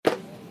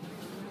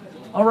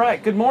All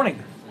right, good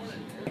morning.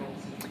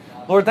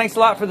 Lord, thanks a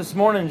lot for this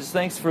morning. Just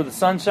thanks for the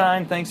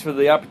sunshine. Thanks for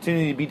the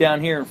opportunity to be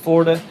down here in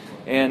Florida.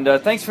 And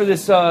thanks for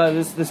this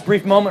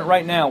brief moment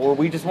right now where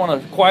we just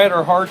want to quiet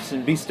our hearts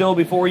and be still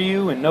before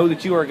you and know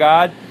that you are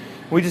God.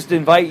 We just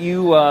invite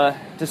you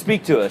to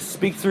speak to us.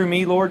 Speak through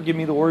me, Lord. Give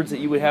me the words that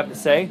you would have to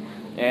say.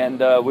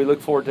 And we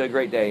look forward to a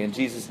great day. In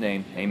Jesus'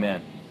 name,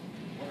 amen.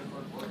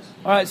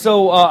 All right,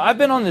 so I've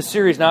been on this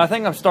series now. I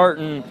think I'm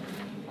starting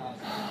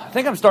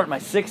my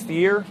 6th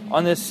year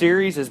on this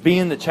series as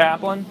being the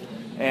chaplain.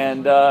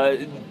 And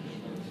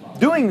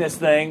doing this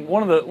thing,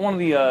 one of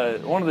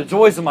the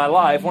joys of my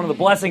life, one of the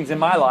blessings in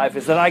my life,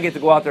 is that I get to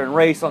go out there and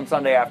race on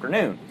Sunday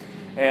afternoon.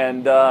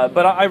 And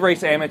but I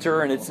race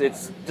amateur, and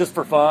it's just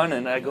for fun.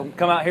 And I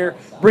come out here,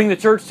 bring the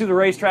church to the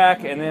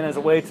racetrack, and then as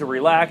a way to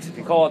relax, if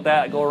you call it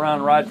that, I go around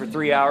and ride for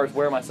 3 hours,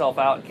 wear myself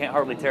out, and can't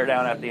hardly tear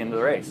down at the end of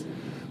the race.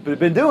 But I've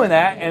been doing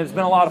that, and it's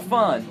been a lot of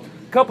fun.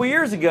 A couple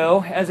years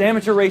ago, as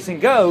amateur racing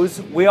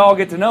goes, we all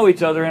get to know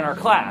each other in our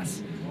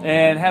class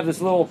and have this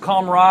little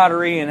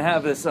camaraderie and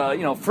have this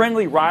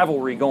friendly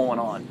rivalry going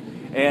on.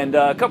 And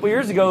a couple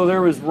years ago,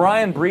 there was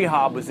Ryan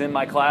Brehab was in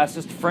my class,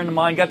 just a friend of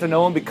mine. Got to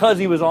know him because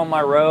he was on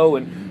my row,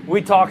 and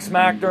we talk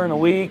smack during the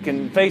week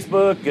and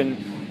Facebook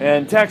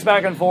and text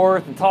back and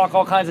forth and talk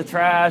all kinds of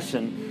trash.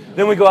 And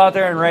then we go out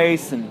there and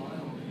race. And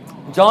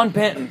John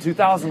Penton,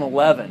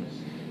 2011,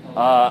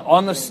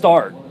 on the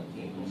start,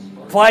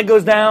 flag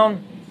goes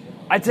down,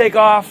 I take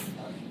off,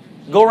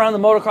 go around the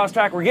motocross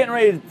track. We're getting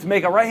ready to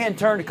make a right-hand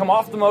turn to come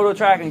off the moto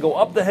track and go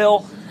up the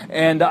hill.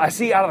 And I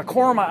see out of the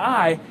corner of my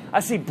eye, I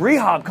see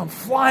Brehab come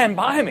flying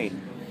by me.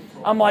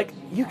 I'm like,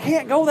 you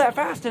can't go that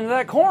fast into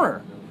that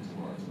corner.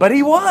 But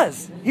he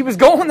was. He was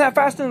going that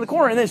fast into the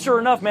corner. And then sure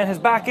enough, man, his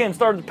back end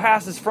started to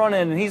pass his front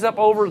end. And he's up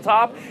over the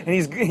top. And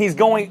he's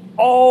going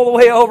all the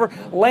way over,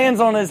 lands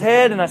on his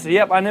head. And I said,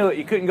 yep, I knew it.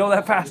 You couldn't go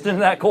that fast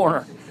into that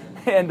corner.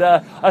 And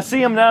I see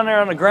him down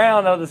there on the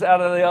ground out of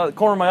the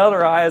corner of my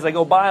other eye as I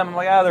go by him. I'm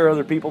like, there are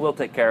other people. They'll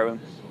take care of him.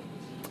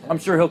 I'm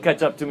sure he'll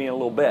catch up to me in a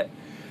little bit.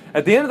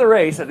 At the end of the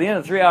race, at the end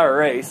of the 3-hour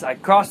race, I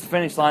cross the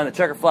finish line, the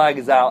checker flag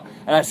is out,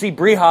 and I see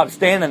Brehab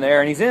standing there,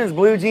 and he's in his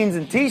blue jeans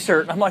and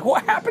T-shirt, and I'm like,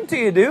 what happened to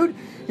you, dude?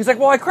 He's like,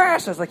 well, I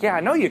crashed. I was like, yeah,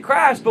 I know you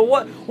crashed, but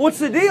what's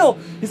the deal?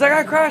 He's like,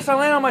 I crashed, I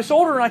landed on my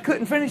shoulder, and I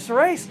couldn't finish the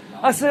race.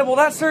 I said, well,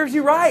 that serves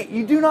you right.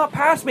 You do not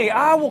pass me.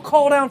 I will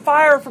call down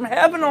fire from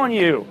heaven on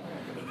you.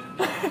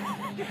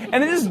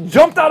 And it just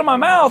jumped out of my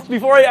mouth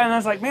and I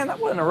was like, man, that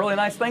wasn't a really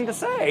nice thing to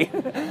say.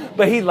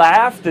 But he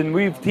laughed, and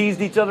we've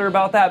teased each other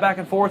about that back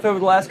and forth over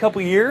the last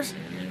couple of years.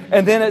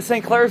 And then at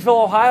St.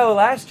 Clairsville, Ohio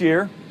last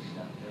year,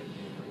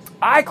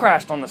 I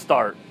crashed on the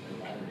start.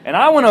 And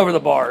I went over the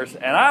bars,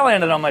 and I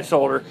landed on my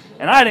shoulder,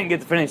 and I didn't get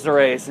to finish the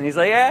race. And he's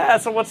like, yeah,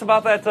 so what's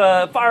about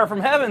that fire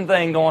from heaven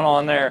thing going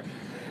on there?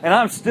 And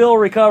I'm still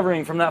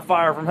recovering from that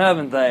fire from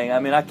heaven thing.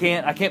 I mean, I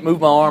can't move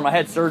my arm. I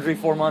had surgery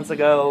 4 months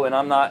ago, and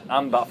I'm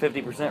about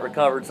 50%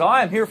 recovered. So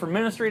I am here for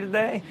ministry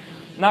today.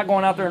 Not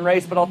going out there and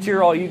race, but I'll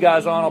cheer all you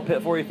guys on. I'll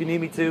pit for you if you need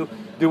me to.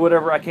 Do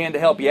whatever I can to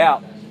help you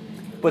out.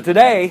 But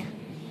today,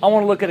 I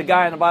want to look at a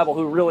guy in the Bible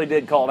who really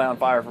did call down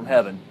fire from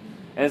heaven.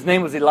 And his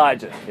name was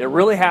Elijah. It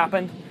really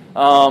happened.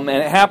 And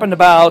it happened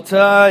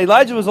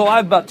Elijah was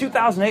alive about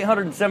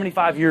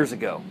 2,875 years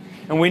ago.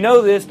 And we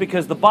know this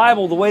because the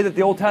Bible, the way that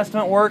the Old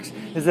Testament works,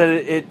 is that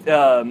it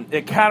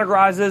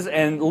categorizes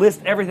and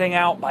lists everything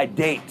out by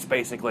dates,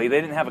 basically.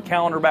 They didn't have a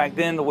calendar back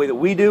then the way that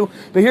we do.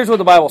 But here's what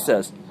the Bible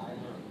says.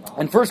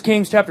 In 1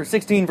 Kings chapter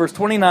 16, verse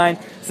 29,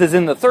 it says,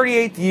 in the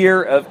 38th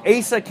year of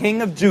Asa,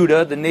 king of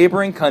Judah, the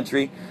neighboring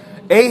country,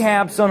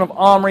 Ahab, son of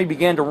Omri,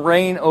 began to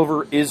reign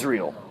over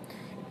Israel.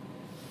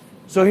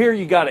 So here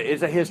you got it.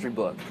 It's a history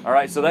book. All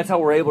right, so that's how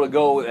we're able to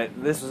go.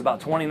 This was about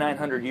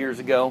 2,900 years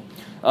ago.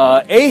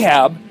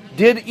 Ahab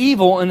did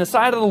evil in the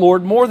sight of the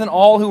Lord more than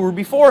all who were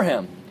before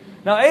him.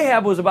 Now,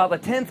 Ahab was about the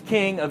 10th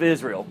king of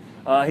Israel.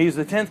 He's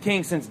the 10th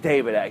king since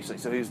David, actually.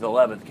 So he's the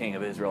 11th king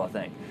of Israel, I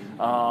think.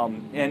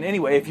 And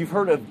anyway, if you've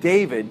heard of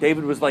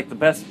David was like the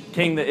best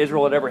king that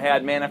Israel had ever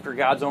had, man after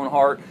God's own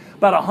heart.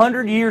 About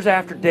 100 years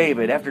after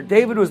David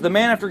was the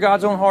man after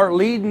God's own heart,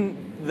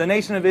 leading the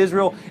nation of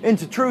Israel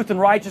into truth and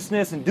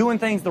righteousness and doing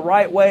things the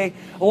right way.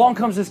 Along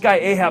comes this guy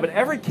Ahab, and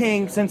every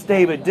king since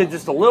David did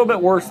just a little bit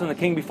worse than the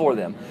king before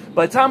them.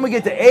 By the time we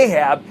get to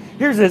Ahab,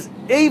 here's this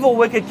evil,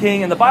 wicked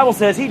king, and the Bible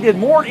says he did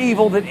more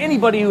evil than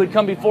anybody who had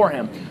come before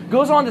him.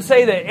 Goes on to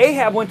say that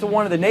Ahab went to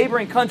one of the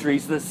neighboring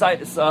countries, the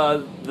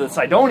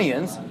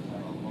Sidonians,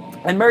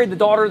 and married the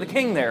daughter of the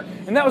king there.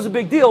 And that was a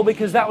big deal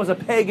because that was a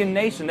pagan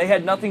nation. They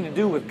had nothing to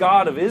do with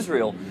God of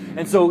Israel.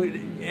 And so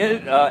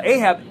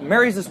Ahab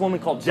marries this woman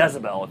called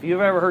Jezebel. If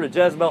you've ever heard of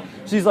Jezebel,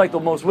 she's like the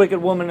most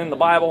wicked woman in the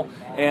Bible,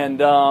 and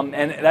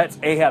that's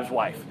Ahab's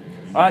wife.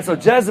 All right, so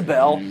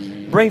Jezebel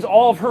brings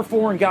all of her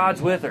foreign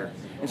gods with her.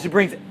 And she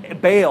brings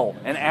Baal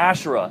and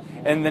Asherah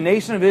and the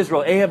nation of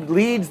Israel. Ahab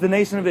leads the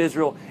nation of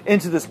Israel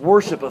into this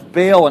worship of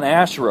Baal and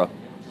Asherah.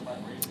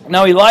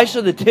 Now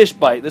Elisha the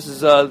Tishbite, this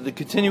is the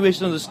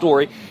continuation of the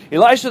story.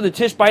 Elisha the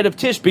Tishbite of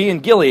Tishbe in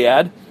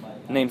Gilead,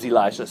 name's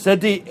Elisha,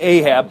 said to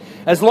Ahab,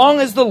 "As long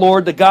as the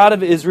Lord, the God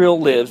of Israel,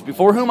 lives,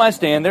 before whom I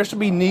stand, there shall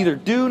be neither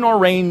dew nor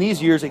rain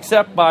these years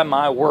except by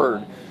my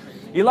word."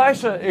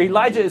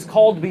 Elijah is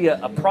called to be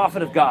a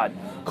prophet of God,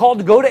 called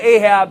to go to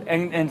Ahab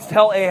and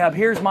tell Ahab,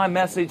 "Here's my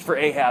message for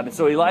Ahab." And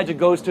so Elijah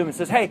goes to him and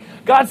says, "Hey,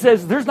 God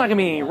says there's not going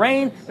to be any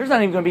rain, there's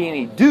not even going to be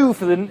any dew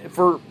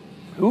for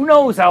who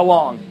knows how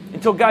long,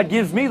 until God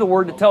gives me the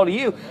word to tell to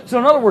you." So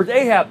in other words,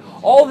 Ahab,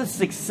 all this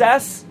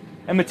success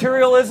and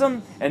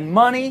materialism and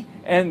money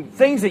and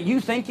things that you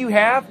think you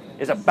have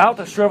is about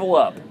to shrivel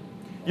up.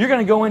 You're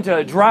going to go into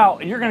a drought,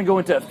 and you're going to go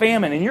into a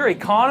famine, and your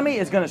economy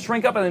is going to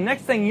shrink up, and the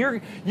next thing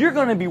you're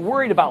going to be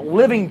worried about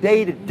living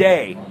day to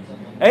day.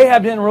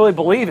 Ahab didn't really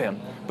believe him.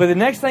 But the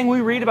next thing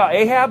we read about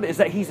Ahab is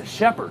that he's a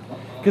shepherd.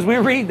 Because we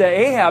read that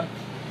Ahab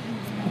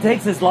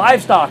takes his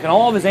livestock and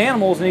all of his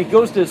animals, and he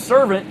goes to his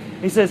servant,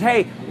 and he says,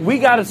 "Hey, we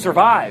got to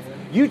survive.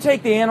 You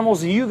take the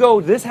animals, and you go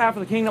this half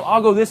of the kingdom,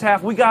 I'll go this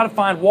half. We got to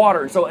find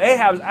water." And so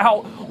Ahab's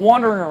out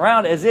wandering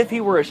around as if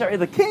he were a shepherd.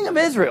 The king of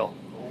Israel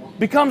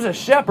becomes a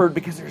shepherd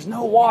because there's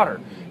no water.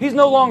 He's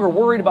no longer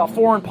worried about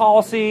foreign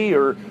policy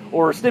or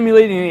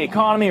stimulating the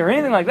economy or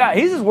anything like that.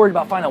 He's just worried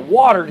about finding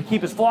water to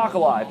keep his flock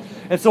alive.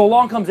 And so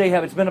along comes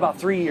Ahab. It's been about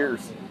 3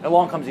 years.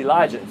 Along comes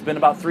Elijah. It's been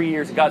about 3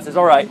 years. And God says,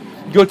 "All right,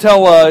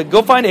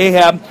 go find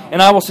Ahab,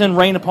 and I will send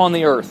rain upon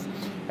the earth."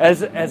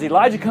 As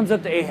Elijah comes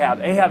up to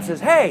Ahab, Ahab says,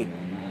 "Hey,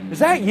 is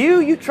that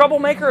you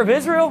troublemaker of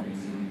Israel?"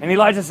 And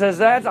Elijah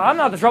says, "I'm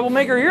not the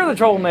troublemaker, you're the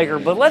troublemaker,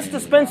 but let's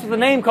dispense with the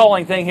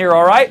name-calling thing here,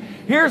 all right?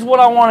 Here's what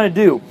I want to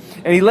do."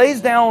 And he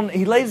lays down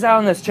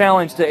this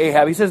challenge to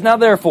Ahab. He says, "Now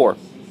therefore,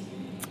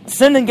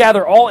 send and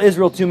gather all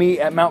Israel to me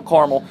at Mount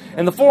Carmel,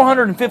 and the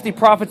 450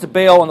 prophets of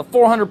Baal and the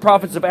 400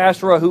 prophets of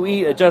Asherah who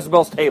eat at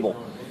Jezebel's table."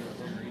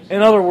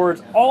 In other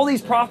words, all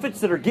these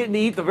prophets that are getting to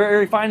eat the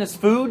very finest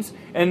foods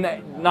and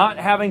not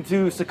having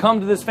to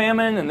succumb to this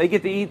famine, and they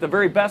get to eat the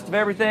very best of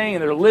everything,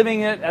 and they're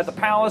living it at the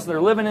palace, and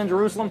they're living in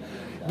Jerusalem,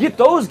 get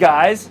those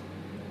guys,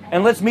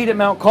 and let's meet at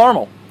Mount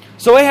Carmel.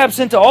 So Ahab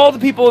sent to all the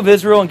people of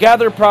Israel and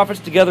gathered prophets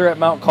together at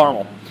Mount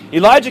Carmel.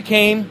 Elijah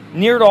came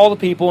near to all the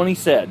people, and he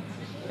said,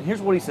 and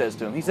here's what he says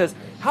to him. He says,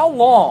 "How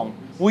long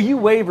will you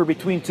waver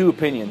between two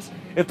opinions?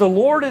 If the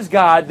Lord is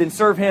God, then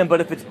serve him,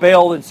 but if it's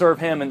Baal, then serve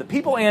him." And the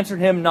people answered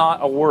him not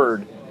a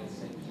word.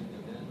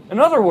 In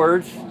other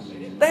words,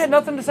 they had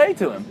nothing to say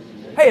to him.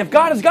 Hey, if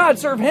God is God,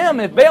 serve him.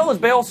 If Baal is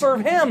Baal,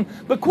 serve him.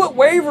 But quit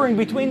wavering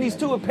between these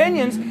two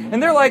opinions.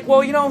 And they're like,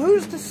 "Well,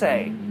 who's to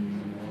say?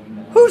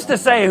 Who's to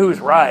say who's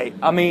right?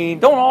 I mean,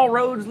 don't all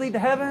roads lead to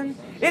heaven?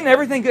 Isn't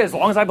everything good? As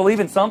long as I believe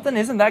in something,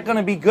 isn't that going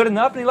to be good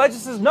enough?" And Elijah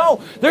says, "No,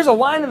 there's a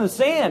line in the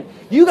sand.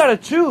 You got to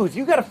choose.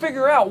 You got to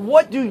figure out,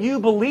 what do you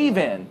believe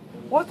in?"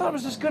 "Well, I thought it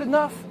was just good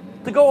enough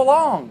to go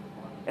along."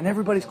 And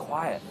everybody's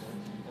quiet.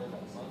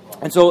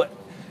 And so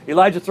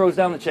Elijah throws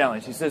down the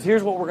challenge. He says,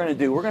 "Here's what we're going to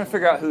do. We're going to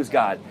figure out who's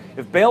God.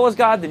 If Baal is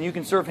God, then you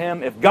can serve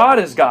him. If God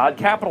is God,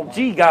 capital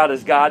G, God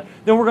is God,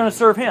 then we're going to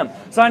serve him.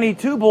 So I need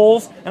 2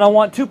 bulls, and I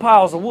want 2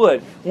 piles of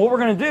wood. And what we're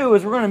going to do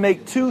is we're going to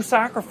make 2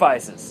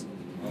 sacrifices.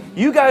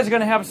 You guys are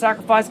going to have a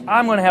sacrifice.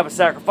 I'm going to have a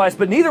sacrifice.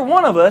 But neither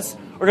one of us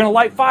are going to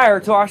light fire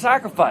to our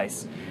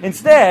sacrifice.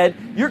 Instead,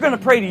 you're going to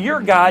pray to your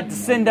God to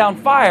send down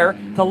fire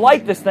to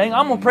light this thing.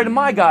 I'm going to pray to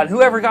my God.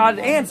 Whoever God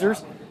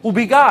answers will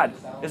be God.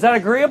 Is that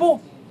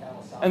agreeable?"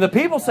 And the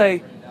people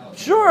say,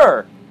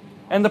 "Sure."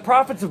 And the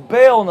prophets of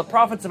Baal and the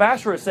prophets of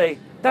Asherah say,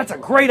 "That's a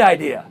great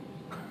idea.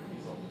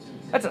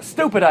 That's a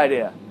stupid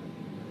idea.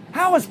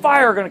 How is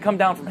fire going to come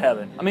down from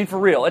heaven? I mean, for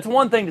real. It's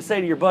one thing to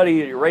say to your buddy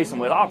that you're racing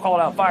with, 'I'll call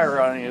down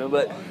fire on you,'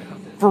 but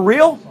for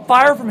real,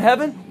 fire from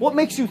heaven? What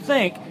makes you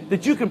think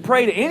that you can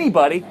pray to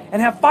anybody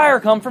and have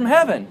fire come from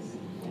heaven?"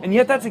 And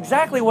yet that's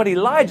exactly what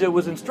Elijah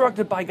was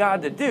instructed by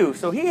God to do.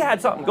 So he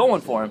had something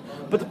going for him.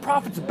 But the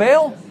prophets of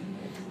Baal,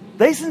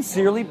 they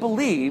sincerely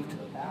believed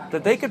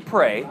that they could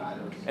pray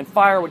and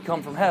fire would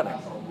come from heaven.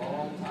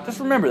 Just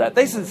remember that.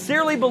 They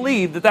sincerely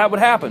believed that that would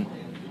happen.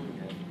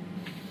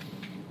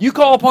 "You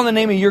call upon the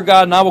name of your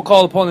God, and I will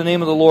call upon the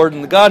name of the Lord.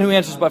 And the God who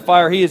answers by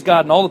fire, he is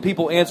God." And all the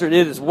people answered,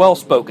 "It is well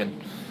spoken."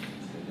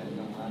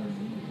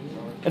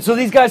 And so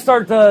these guys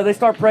start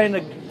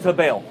praying to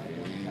Baal.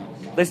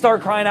 They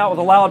start crying out with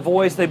a loud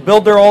voice. They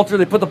build their altar.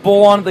 They put the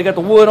bull on it. They got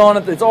the wood on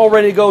it. It's all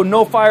ready to go.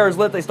 No fire is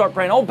lit. They start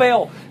praying, "Oh,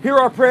 Baal, hear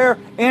our prayer.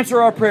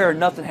 Answer our prayer."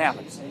 Nothing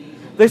happens.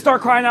 They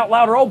start crying out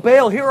louder, "Oh,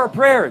 Baal, hear our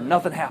prayer."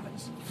 Nothing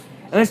happens.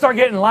 And they start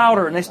getting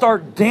louder, and they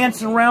start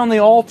dancing around the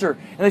altar,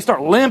 and they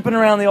start limping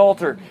around the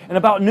altar. And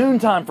about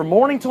noontime, from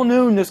morning till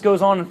noon, this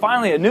goes on. And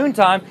finally, at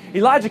noontime,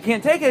 Elijah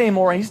can't take it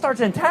anymore, and he starts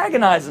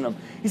antagonizing them.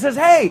 He says,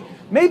 "Hey,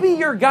 maybe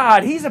your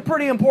God, he's a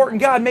pretty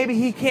important God. Maybe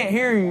he can't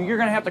hear you. You're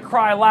going to have to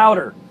cry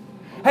louder.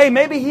 Hey,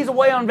 maybe he's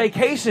away on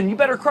vacation. You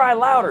better cry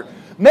louder.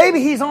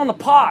 Maybe he's on the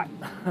pot.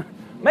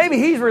 Maybe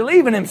he's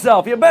relieving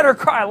himself. You better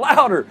cry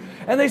louder."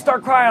 And they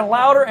start crying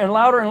louder and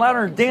louder and louder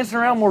and dancing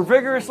around more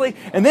vigorously.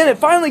 And then it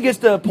finally gets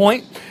to a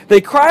point,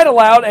 they cried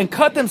aloud and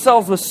cut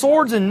themselves with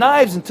swords and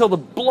knives until the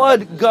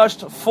blood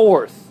gushed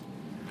forth.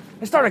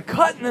 They started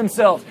cutting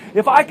themselves.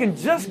 If I can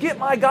just get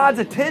my God's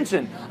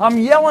attention, I'm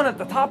yelling at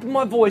the top of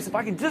my voice. If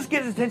I can just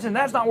get his attention,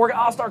 that's not working.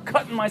 I'll start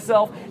cutting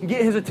myself and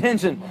get his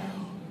attention.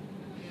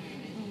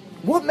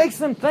 What makes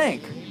them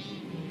think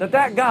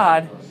that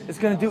God is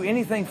going to do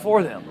anything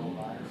for them?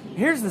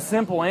 Here's the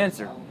simple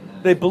answer.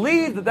 They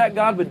believed that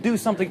God would do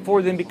something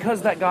for them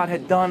because that God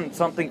had done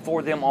something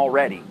for them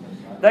already.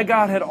 That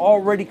God had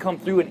already come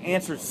through and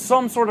answered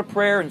some sort of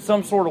prayer in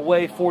some sort of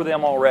way for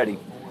them already.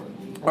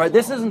 All right,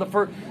 this isn't the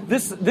first.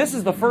 This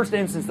is the first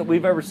instance that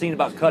we've ever seen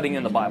about cutting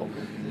in the Bible.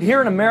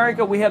 Here in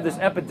America, we have this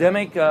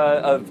epidemic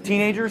of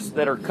teenagers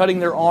that are cutting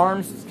their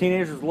arms.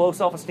 Teenagers with low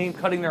self-esteem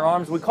cutting their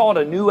arms. We call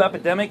it a new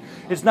epidemic.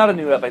 It's not a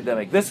new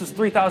epidemic. This is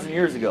 3,000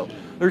 years ago.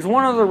 There's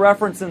one other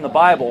reference in the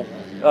Bible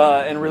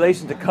in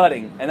relation to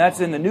cutting, and that's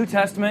in the New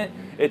Testament.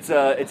 It's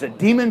a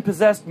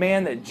demon-possessed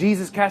man that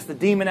Jesus cast the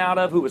demon out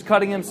of, who was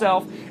cutting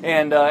himself,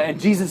 and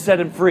Jesus set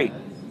him free.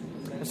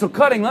 So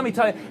cutting, let me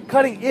tell you,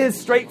 cutting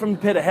is straight from the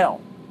pit of hell.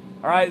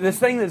 All right, this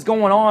thing that's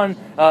going on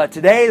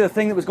today, the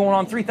thing that was going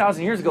on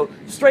 3,000 years ago,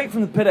 straight from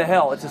the pit of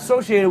hell. It's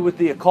associated with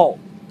the occult.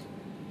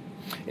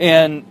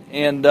 And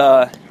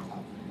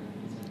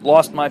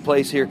lost my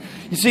place here.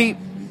 You see,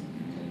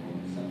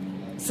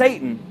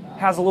 Satan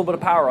has a little bit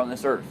of power on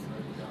this earth.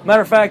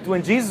 Matter of fact,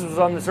 when Jesus was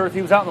on this earth,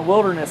 he was out in the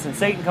wilderness, and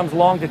Satan comes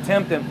along to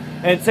tempt him.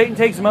 And Satan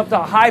takes him up to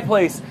a high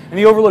place, and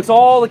he overlooks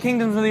all the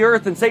kingdoms of the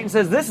earth. And Satan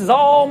says, "This is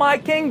all my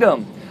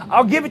kingdom.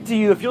 I'll give it to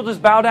you if you'll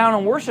just bow down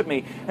and worship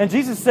me." And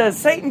Jesus says,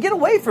 "Satan, get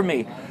away from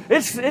me.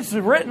 It's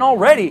written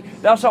already,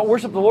 thou shalt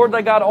worship the Lord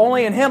thy God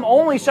only, and him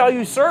only shall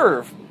you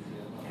serve."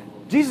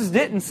 Jesus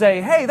didn't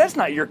say, "Hey, that's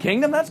not your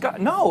kingdom, that's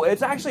God." No,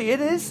 it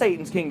is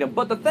Satan's kingdom.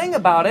 But the thing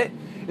about it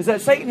is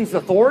that Satan's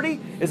authority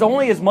is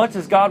only as much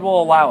as God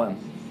will allow him.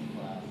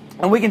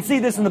 And we can see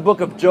this in the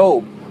book of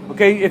Job.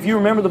 Okay, if you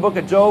remember the book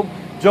of Job,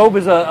 Job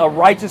is a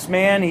righteous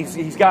man.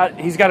 He's got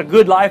a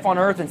good life on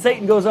earth, and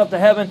Satan goes up to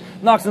heaven,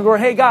 knocks on the door.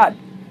 "Hey, God,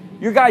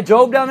 your guy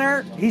Job down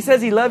there, he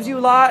says he loves you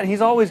a lot and he's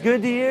always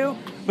good to you,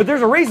 but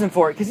there's a reason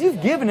for it, because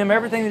you've given him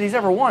everything that he's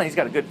ever wanted. He's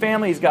got a good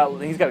family, he's got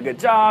a good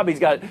job, he's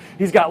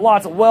got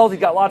lots of wealth,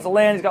 he's got lots of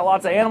land, he's got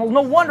lots of animals.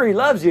 No wonder he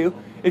loves you.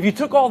 If you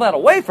took all that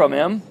away from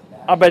him,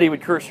 I bet he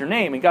would curse your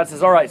name." And God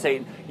says, "All right,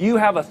 Satan, you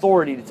have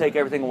authority to take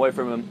everything away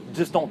from him.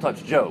 Just don't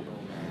touch Job."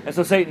 And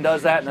so Satan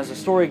does that, and as the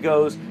story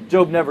goes,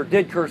 Job never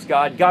did curse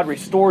God. God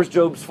restores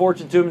Job's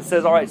fortune to him and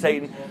says, "All right,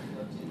 Satan,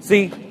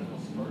 see,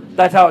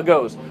 that's how it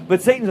goes."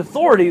 But Satan's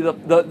authority,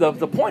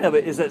 the point of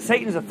it is that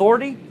Satan's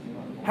authority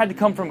had to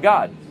come from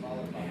God.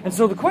 And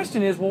so the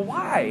question is, well,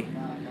 why?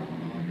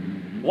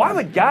 Why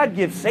would God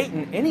give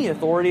Satan any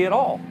authority at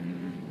all?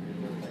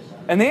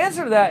 And the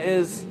answer to that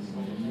is,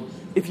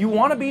 if you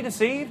want to be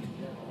deceived,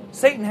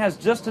 Satan has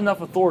just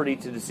enough authority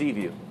to deceive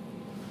you.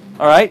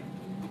 All right?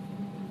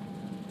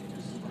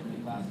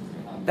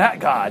 That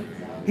God,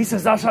 he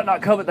says, "Thou shalt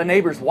not covet thy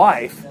neighbor's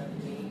wife."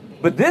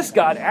 But this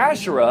god,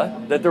 Asherah,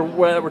 that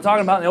we're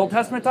talking about in the Old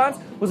Testament times,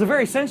 was a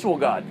very sensual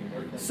god.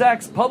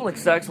 Sex, public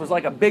sex, was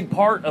like a big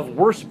part of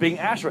worshiping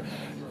Asherah.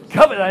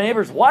 Covet thy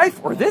neighbor's wife,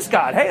 or this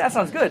god? Hey, that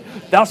sounds good.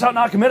 "Thou shalt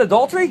not commit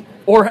adultery,"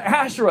 or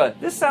Asherah.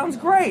 This sounds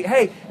great.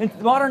 Hey, in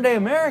modern day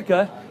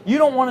America, you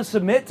don't want to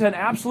submit to an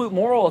absolute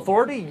moral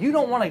authority? You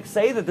don't want to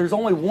say that there's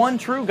only one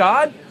true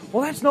God?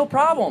 Well, that's no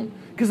problem.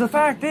 Because the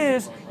fact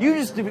is, you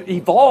just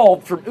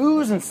evolved from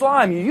ooze and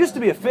slime. You used to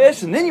be a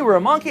fish, and then you were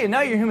a monkey, and now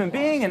you're a human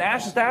being, and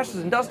ashes to ashes,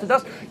 and dust to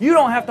dust. You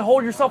don't have to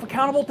hold yourself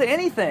accountable to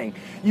anything.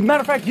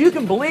 Matter of fact, you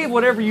can believe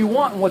whatever you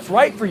want, and what's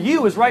right for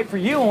you is right for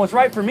you, and what's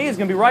right for me is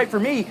going to be right for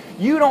me.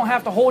 You don't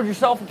have to hold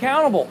yourself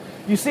accountable.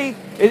 You see,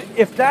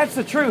 if that's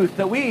the truth,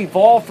 that we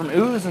evolved from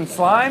ooze and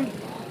slime,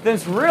 then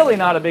it's really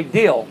not a big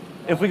deal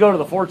if we go to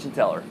the fortune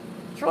teller.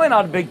 It's really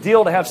not a big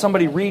deal to have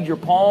somebody read your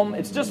palm.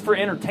 It's just for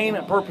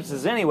entertainment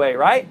purposes anyway,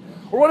 right?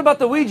 Or what about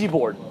the Ouija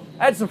board?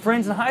 I had some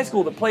friends in high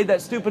school that played that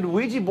stupid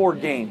Ouija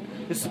board game.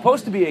 It's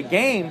supposed to be a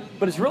game,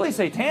 but it's really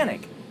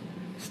satanic.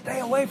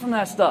 Stay away from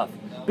that stuff,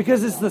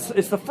 because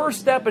it's the first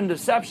step in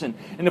deception.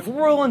 And if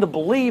we're willing to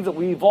believe that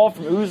we evolved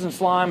from ooze and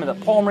slime, and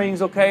that palm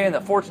reading's okay, and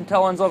that fortune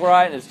telling's all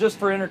right, and it's just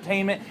for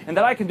entertainment, and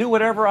that I can do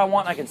whatever I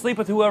want, and I can sleep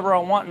with whoever I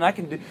want, and I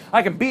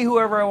can be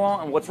whoever I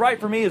want, and what's right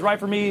for me is right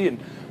for me, and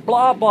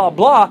blah, blah,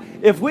 blah.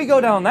 If we go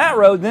down that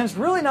road, then it's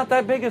really not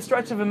that big a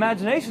stretch of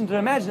imagination to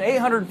imagine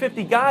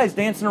 850 guys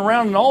dancing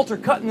around an altar,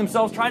 cutting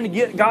themselves, trying to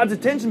get God's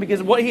attention because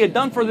of what he had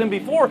done for them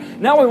before.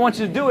 Now we want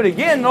you to do it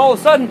again, and all of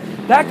a sudden,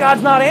 that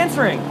God's not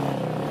answering.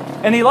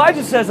 And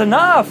Elijah says,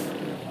 "Enough.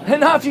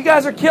 Enough, you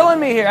guys are killing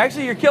me here.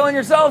 Actually, you're killing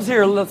yourselves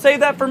here. Save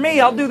that for me.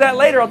 I'll do that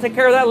later. I'll take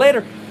care of that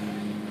later.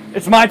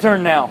 It's my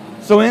turn now."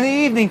 So in the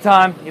evening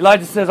time,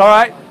 Elijah says, "All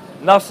right,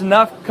 enough's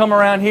enough. Come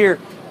around here."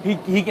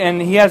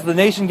 He has the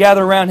nation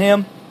gather around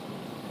him.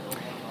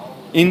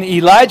 And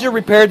Elijah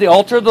repaired the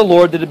altar of the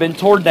Lord that had been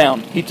torn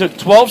down. He took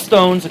 12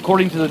 stones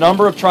according to the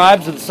number of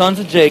tribes of the sons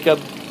of Jacob,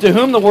 to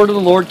whom the word of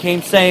the Lord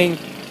came, saying,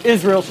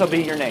 "Israel shall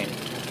be your name."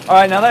 All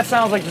right, now that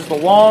sounds like just a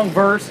long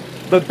verse,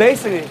 but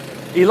basically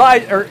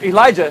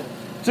Elijah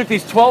took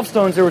these 12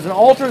 stones. There was an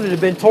altar that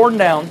had been torn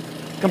down,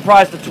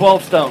 comprised of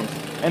 12 stones.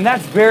 And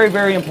that's very,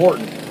 very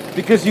important.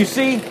 Because you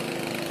see,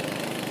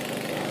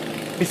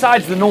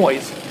 besides the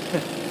noise,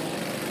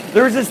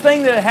 there was this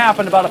thing that had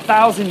happened about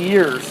 1,000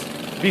 years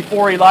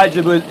before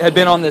Elijah had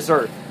been on this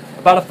earth.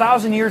 About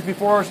 1,000 years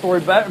before our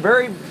story,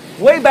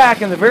 way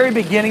back in the very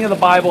beginning of the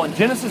Bible, in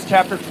Genesis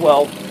chapter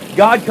 12,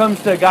 God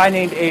comes to a guy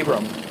named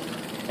Abram.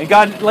 And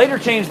God later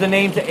changed the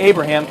name to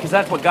Abraham, because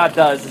that's what God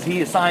does, is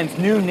He assigns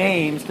new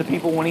names to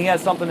people when He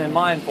has something in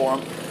mind for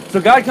them.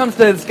 So God comes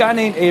to this guy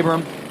named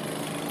Abram.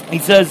 He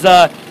says,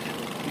 the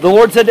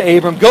Lord said to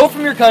Abram, "Go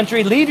from your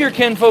country, leave your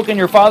kinfolk and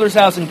your father's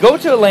house, and go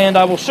to a land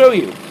I will show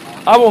you.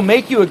 I will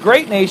make you a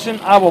great nation.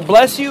 I will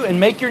bless you and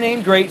make your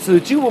name great, so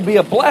that you will be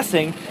a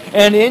blessing,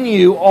 and in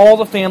you all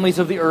the families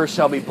of the earth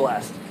shall be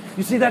blessed."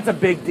 You see, that's a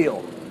big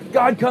deal.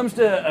 God comes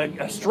to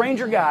a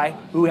stranger guy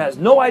who has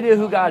no idea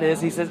who God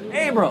is. He says,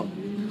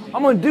 "Abram,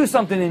 I'm going to do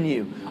something in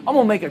you. I'm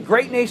going to make a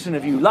great nation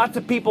of you. Lots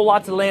of people,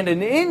 lots of land,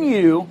 and in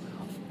you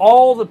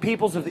all the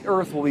peoples of the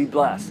earth will be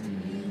blessed."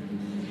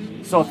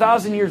 So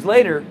 1,000 years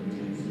later,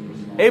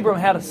 Abram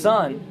had a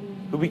son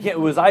who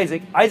was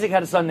Isaac. Isaac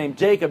had a son named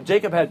Jacob.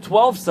 Jacob had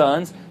 12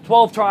 sons,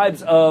 12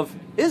 tribes of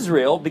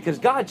Israel, because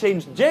God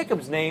changed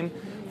Jacob's name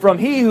from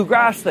he who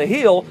grasped the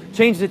heel,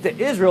 changed it to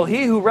Israel.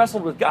 He who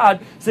wrestled with God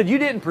said, "You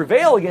didn't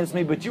prevail against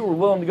me, but you were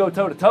willing to go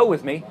toe-to-toe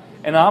with me,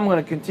 and I'm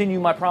going to continue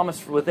my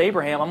promise with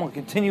Abraham. I'm going to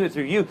continue it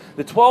through you."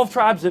 The 12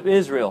 tribes of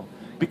Israel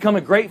become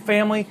a great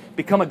family,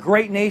 become a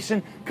great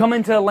nation, come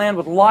into a land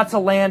with lots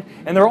of land,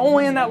 and they're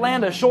only in that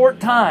land a short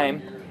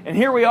time. And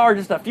here we are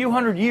just a few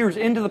hundred years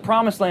into the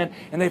promised land,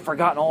 and they've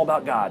forgotten all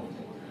about God.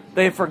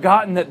 They've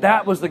forgotten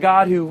that was the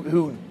God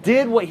who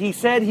did what He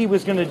said He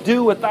was going to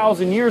do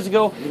 1,000 years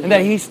ago, and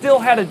that He still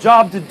had a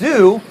job to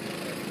do.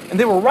 And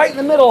they were right in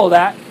the middle of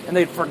that, and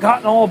they'd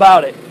forgotten all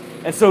about it.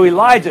 And so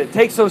Elijah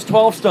takes those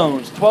 12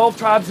 stones, 12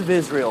 tribes of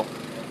Israel.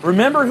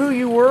 Remember who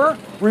you were?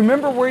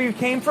 Remember where you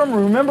came from?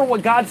 Remember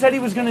what God said He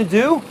was going to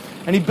do?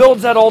 And he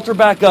builds that altar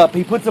back up.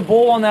 He puts a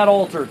bull on that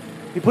altar.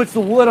 He puts the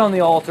wood on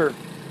the altar.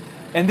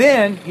 And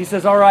then he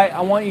says, "All right,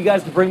 I want you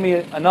guys to bring me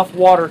enough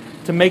water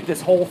to make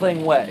this whole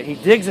thing wet." And he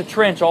digs a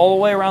trench all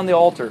the way around the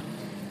altar.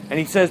 And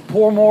he says,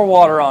 "Pour more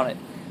water on it."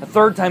 A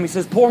third time he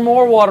says, "Pour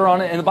more water on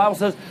it." And the Bible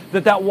says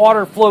that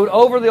water flowed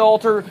over the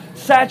altar,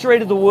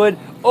 saturated the wood,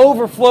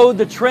 overflowed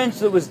the trench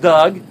that was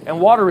dug. And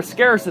water was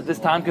scarce at this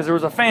time because there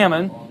was a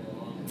famine.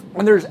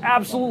 And there's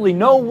absolutely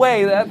no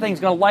way that thing's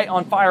going to light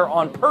on fire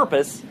on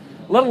purpose,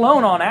 let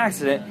alone on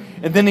accident.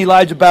 And then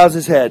Elijah bows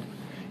his head.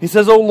 He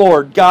says, "O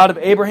Lord, God of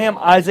Abraham,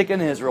 Isaac,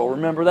 and Israel,"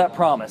 remember that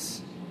promise,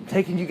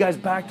 taking you guys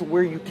back to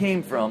where you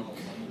came from,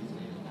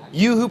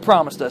 "you who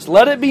promised us,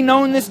 let it be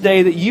known this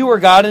day that you are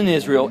God in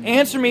Israel.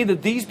 Answer me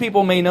that these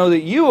people may know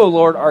that you, O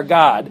Lord, are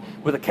God,"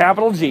 with a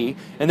capital G,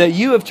 "and that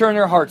you have turned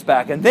their hearts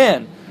back." And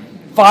then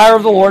fire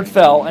of the Lord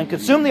fell and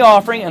consumed the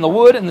offering and the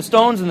wood and the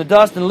stones and the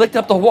dust and licked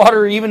up the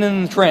water even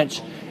in the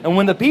trench. And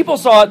when the people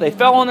saw it, they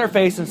fell on their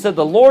face and said,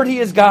 "The Lord, He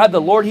is God,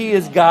 the Lord, He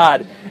is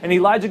God." And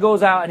Elijah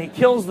goes out and he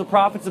kills the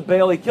prophets of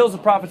Baal, he kills the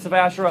prophets of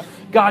Asherah.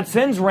 God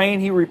sends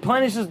rain, He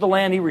replenishes the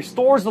land, He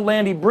restores the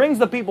land, He brings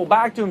the people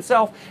back to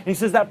Himself. And He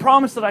says, "That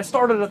promise that I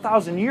started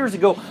 1,000 years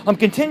ago, I'm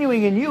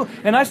continuing in you,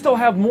 and I still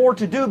have more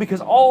to do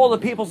because all the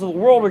peoples of the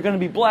world are going to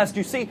be blessed."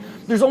 You see,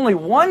 there's only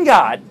one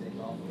God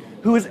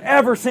who has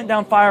ever sent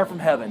down fire from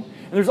heaven.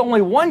 And there's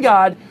only one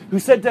God who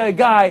said to a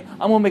guy,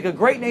 "I'm going to make a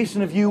great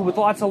nation of you with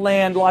lots of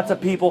land, lots of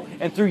people,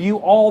 and through you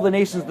all the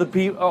nations of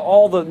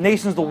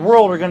the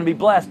world are going to be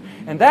blessed."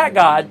 And that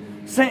God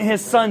sent His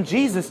Son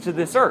Jesus to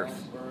this earth.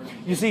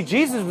 You see,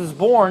 Jesus was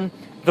born,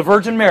 the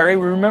Virgin Mary,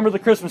 we remember the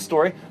Christmas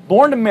story,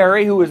 born to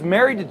Mary, who was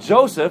married to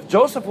Joseph.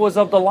 Joseph was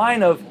of the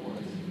line of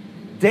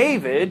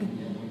David,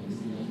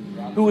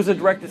 who was a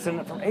direct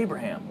descendant from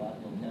Abraham.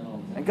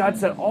 And God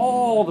said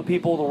all the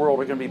people of the world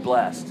are going to be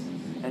blessed,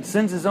 and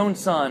sends His own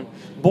Son,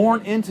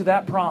 born into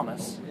that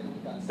promise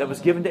that was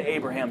given to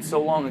Abraham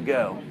so long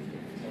ago.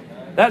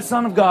 That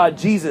Son of God,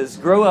 Jesus,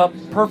 grew up,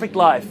 perfect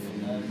life,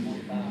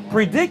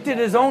 predicted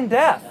His own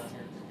death.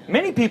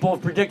 Many people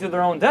have predicted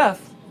their own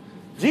death.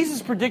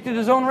 Jesus predicted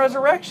His own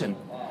resurrection.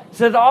 He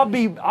said,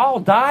 I'll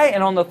die,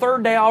 and on the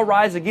third day I'll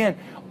rise again.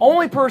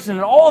 Only person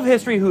in all of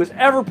history who has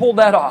ever pulled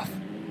that off.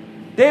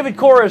 David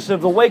Koresh of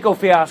the Waco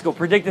fiasco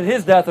predicted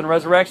his death and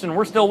resurrection.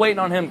 We're still waiting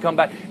on him to come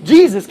back.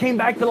 Jesus came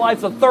back to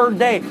life the third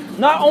day.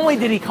 Not only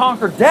did He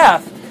conquer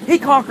death, He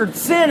conquered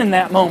sin in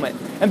that moment.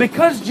 And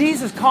because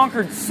Jesus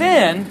conquered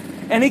sin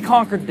and He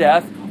conquered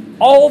death,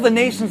 all the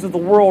nations of the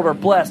world are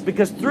blessed,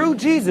 because through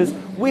Jesus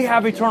we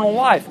have eternal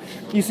life.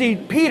 You see,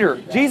 Peter,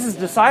 Jesus'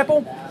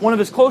 disciple, one of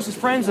His closest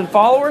friends and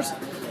followers,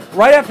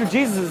 right after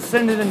Jesus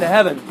ascended into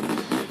heaven,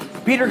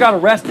 Peter got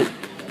arrested.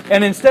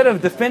 And instead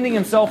of defending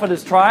himself at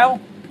his trial,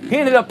 he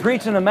ended up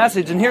preaching a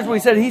message, and here's what he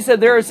said. He said,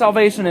 "There is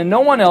salvation in no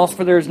one else,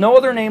 for there is no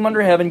other name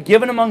under heaven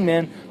given among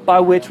men by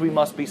which we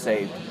must be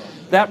saved."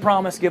 That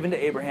promise given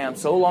to Abraham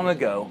so long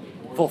ago,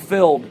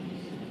 fulfilled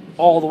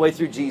all the way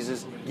through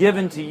Jesus,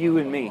 given to you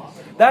and me.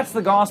 That's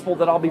the gospel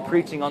that I'll be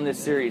preaching on this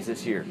series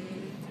this year.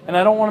 And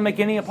I don't want to make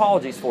any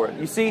apologies for it.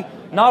 You see,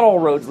 not all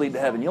roads lead to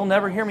heaven. You'll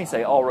never hear me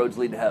say all roads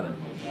lead to heaven.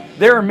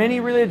 There are many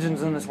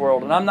religions in this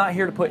world, and I'm not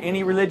here to put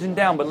any religion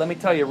down, but let me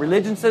tell you,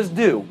 religion says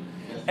do.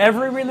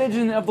 Every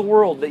religion of the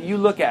world that you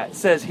look at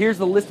says, here's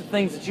the list of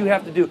things that you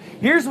have to do.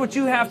 Here's what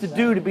you have to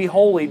do to be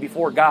holy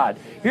before God.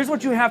 Here's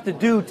what you have to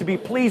do to be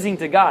pleasing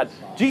to God.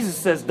 Jesus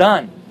says,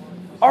 done.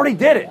 Already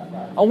did it.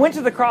 I went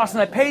to the cross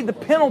and I paid the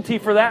penalty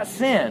for that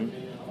sin,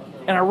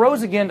 and I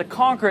rose again to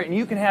conquer it, and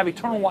you can have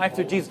eternal life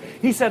through Jesus.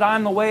 He said,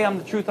 I'm the way, I'm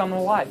the truth, I'm the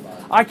life.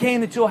 I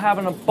came that you'll have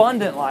an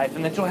abundant life,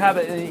 and that you'll have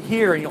it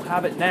here, and you'll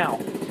have it now.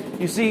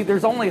 You see,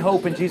 there's only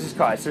hope in Jesus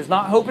Christ. There's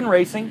not hope in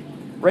racing.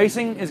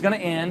 Racing is going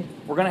to end.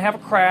 We're going to have a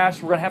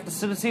crash. We're going to have to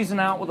sit a season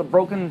out with a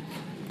broken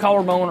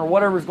collarbone or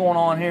whatever's going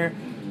on here.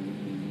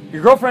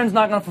 Your girlfriend's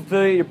not going to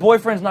fulfill you. Your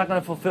boyfriend's not going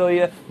to fulfill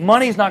you.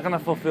 Money's not going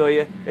to fulfill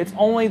you. It's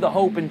only the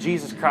hope in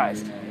Jesus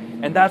Christ.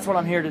 And that's what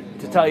I'm here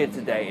to tell you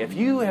today. If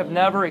you have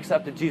never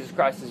accepted Jesus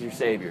Christ as your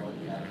Savior,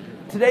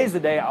 today's the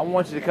day I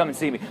want you to come and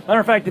see me. Matter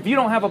of fact, if you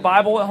don't have a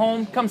Bible at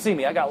home, come see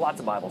me. I got lots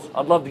of Bibles.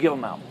 I'd love to give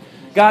them out.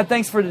 God,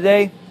 thanks for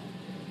today.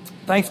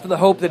 Thanks for the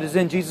hope that is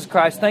in Jesus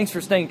Christ. Thanks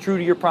for staying true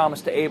to your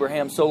promise to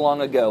Abraham so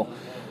long ago.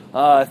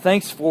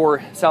 Thanks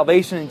for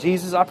salvation in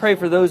Jesus. I pray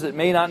for those that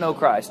may not know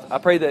Christ. I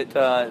pray that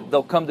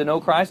they'll come to know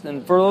Christ.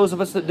 And for those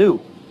of us that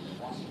do,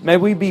 may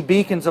we be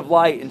beacons of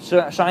light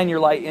and shine your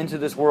light into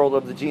this world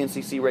of the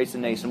GNCC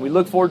Racing Nation. We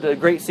look forward to a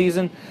great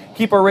season.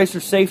 Keep our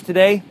racers safe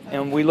today,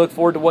 and we look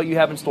forward to what you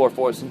have in store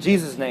for us. In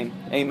Jesus' name,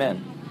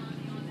 amen.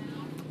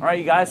 All right,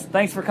 you guys,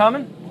 thanks for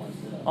coming.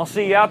 I'll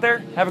see you out there.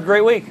 Have a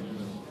great week.